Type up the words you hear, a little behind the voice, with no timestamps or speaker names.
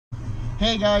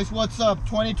Hey guys, what's up?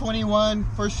 2021,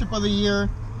 first trip of the year.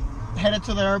 Headed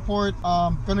to the airport.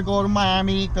 Gonna go to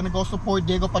Miami. Gonna go support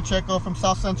Diego Pacheco from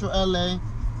South Central LA.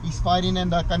 He's fighting in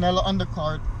the Canelo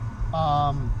undercard.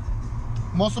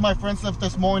 Most of my friends left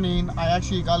this morning. I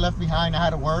actually got left behind. I had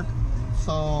to work.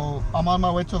 So I'm on my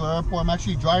way to the airport. I'm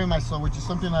actually driving myself, which is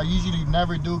something I usually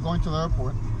never do, going to the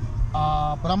airport.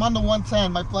 But I'm on the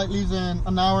 110. My flight leaves in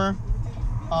an hour.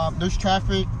 There's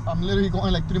traffic. I'm literally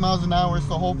going like 3 miles an hour,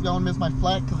 so hopefully I don't miss my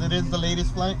flight because it is the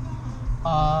latest flight.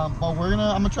 But I'm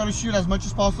gonna try to shoot as much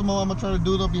as possible. I'm gonna try to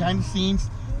do the behind the scenes.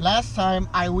 Last time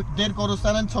I did go to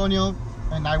San Antonio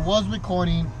and I was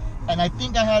recording, and I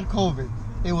think I had COVID.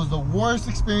 It was the worst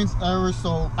experience ever.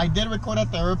 So I did record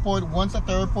at the airport. Once at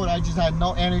the airport, I just had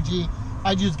no energy.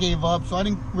 I just gave up. So I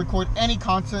didn't record any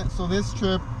content. So this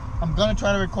trip, I'm gonna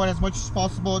try to record as much as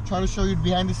possible. Try to show you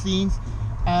behind the scenes.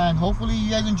 And hopefully you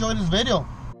guys enjoy this video.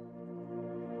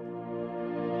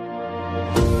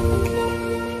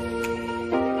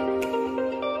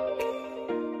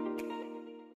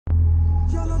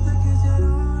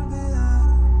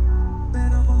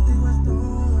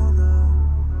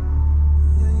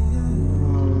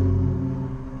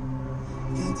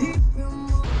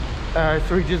 Alright,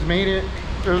 so we just made it.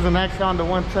 There was an accident on the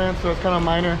 110, so it's kind of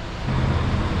minor.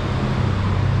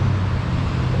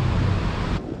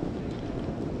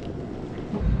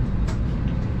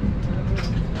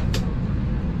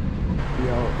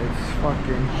 It's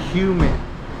fucking humid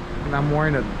and I'm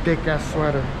wearing a thick ass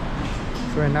sweater.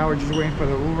 So right now we're just waiting for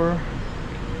the Uber.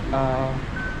 The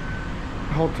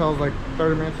hotel's like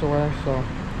 30 minutes away, so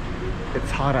it's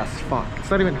hot as fuck.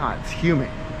 It's not even hot, it's humid.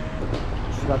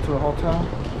 Just got to the hotel.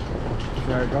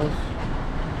 There it goes.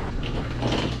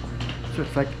 So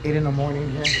it's like 8 in the morning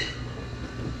here.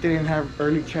 Didn't have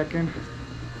early check-in,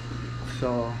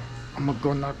 so I'm gonna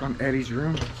go knock on Eddie's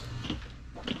room.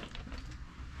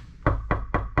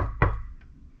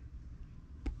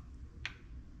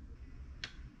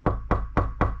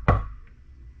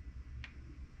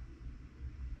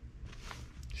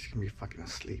 Gonna be fucking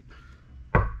asleep.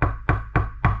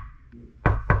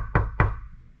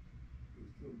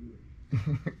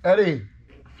 Eddie.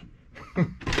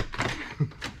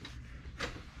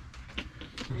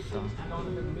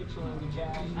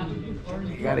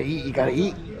 You gotta eat, you gotta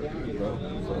eat.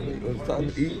 It's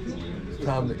time to eat. It's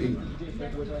time to eat.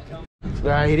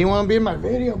 He didn't want to be in my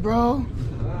video, bro.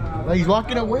 Like, he's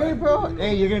walking away, bro.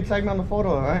 Hey, you're gonna tag me on the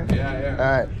photo, alright? Yeah.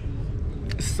 Alright.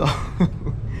 So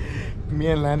me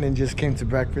and Landon just came to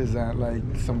breakfast and like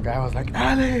some guy was like,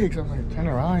 Alex. I'm like, turn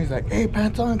around. He's like, hey,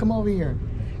 Panton, come over here.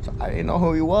 So I didn't know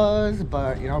who he was,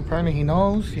 but you know, apparently he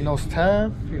knows. He knows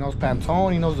Tev, he knows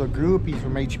Panton, he knows the group. He's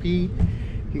from HP.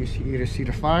 He's here to see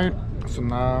the fight. So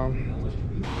now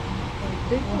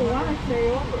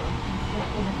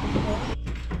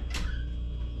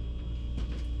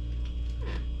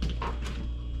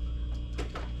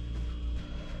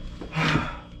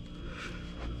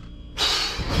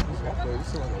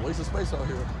It's like a waste of space out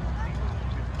here.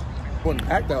 Wasn't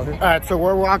packed out here. Alright, so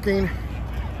we're walking.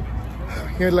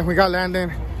 Here we got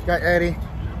Landon, got Eddie.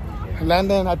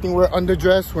 Landon, I think we're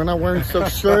underdressed. We're not wearing silk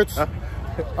shirts. The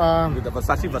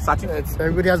Versace.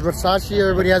 Everybody has Versace,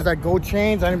 everybody has that gold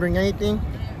chains. I didn't bring anything.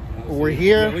 We're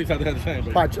here. At least I had the chain.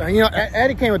 But you know,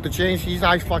 Eddie came with the chains. He's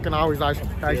fucking always iced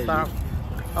out.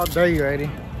 How dare you,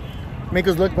 Eddie? Make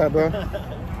us look bad, bro.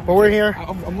 But we're here.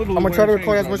 I'm gonna try to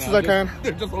record as much as I can.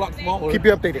 They're just a lot smaller. Keep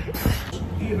you updated.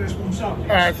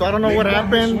 Alright, so I don't know what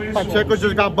happened. Pacheco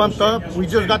just got bumped up. We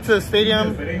just got to the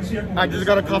stadium. I just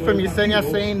got a call from Yesenia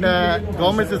saying that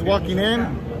Gomez is walking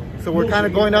in. So we're kind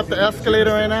of going up the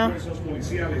escalator right now.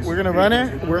 We're gonna run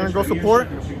it. We're gonna go support.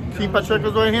 See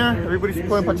Pacheco's right here. Everybody's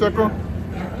supporting Pacheco.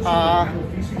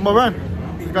 I'm gonna run.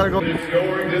 Just gotta go.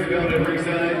 Scoring discount at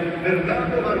ringside,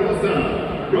 Fernando La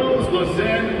Rosa, Rose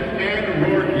Lucen,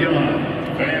 and Rourke Young.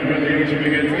 Fan affiliation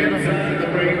begins inside the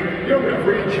ring. Your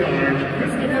referee in charge,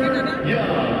 Christopher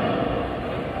Young.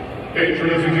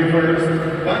 Introducing you first,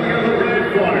 fighting out of the red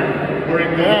corner.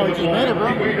 Wearing Yeah, we just made it, bro.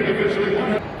 He weighed in officially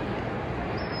 100.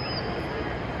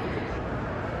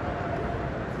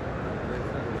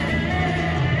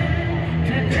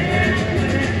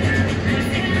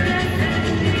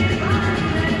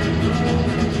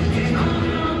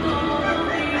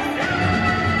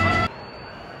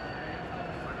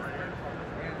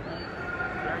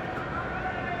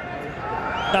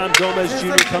 Gomez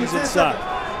Jr. comes inside.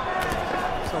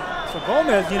 So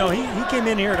Gomez, you know, he came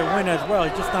in here to win as well.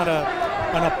 He's just not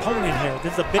an opponent here.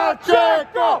 This is a big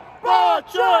Pacheco!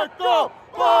 Pacheco!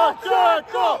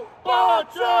 Pacheco!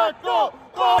 Pacheco!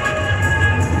 Pacheco!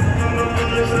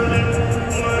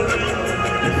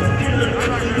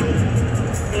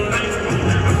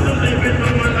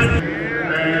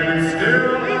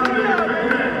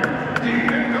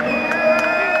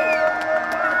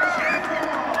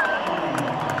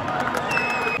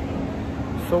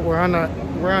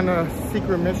 we're on a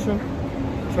secret mission,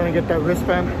 trying to get that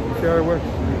wristband. See how it works.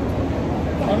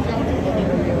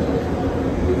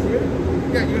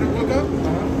 Yeah, you're gonna walk up,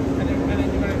 and then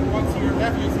you're gonna walk to your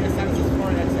left. You see a sign that says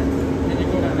foreign access, and you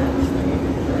go down there.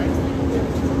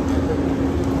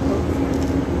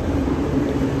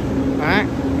 All right,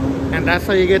 and that's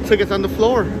how you get tickets on the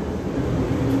floor.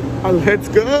 Let's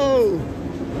go.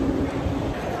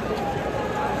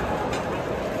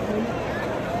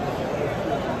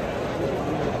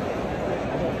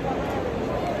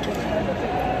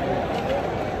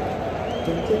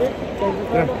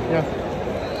 Yeah.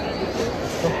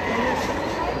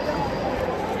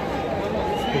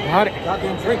 You got it.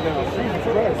 Goddamn drink now.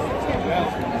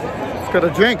 Let's get a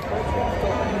drink. Go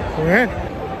ahead.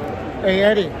 Hey,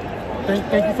 Eddie.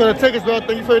 Thank you for the tickets, bro.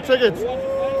 Thank you for the tickets.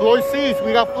 Floor seats.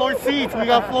 We got floor seats. We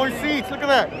got floor seats. Look at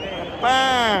that.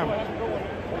 Bam.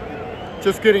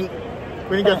 Just kidding.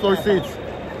 We didn't get floor seats.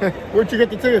 Where'd you get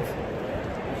the tickets?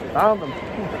 Found them.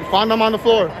 Found them on the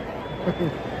floor. Hey,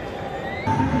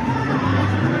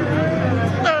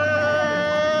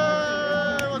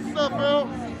 what's up, bro?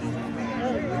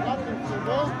 Hey, nothing,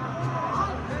 bro.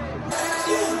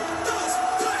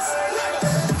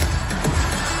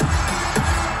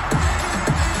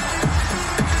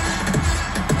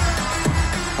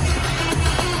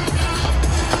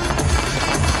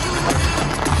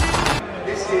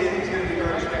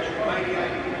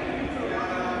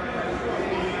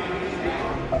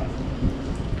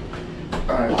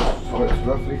 So it's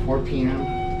roughly 4 p.m.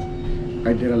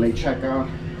 I did a late checkout.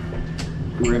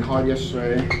 We were in hard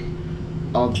yesterday.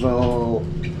 Although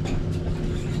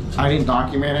I didn't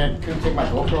document it, couldn't take my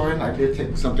GoPro in. I did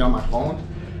take something on my phone.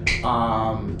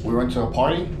 We went to a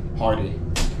party.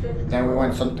 Then we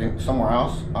went somewhere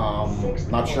else.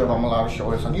 Not sure if I'm allowed to show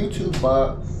this on YouTube,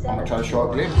 but I'm gonna try to show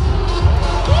a glimpse.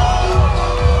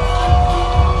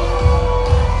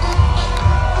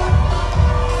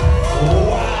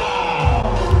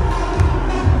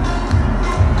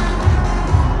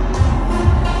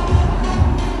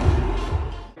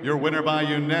 Your winner by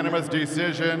unanimous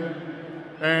decision,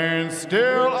 and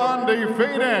still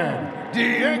undefeated,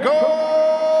 Diego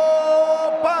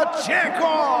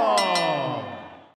Pacheco.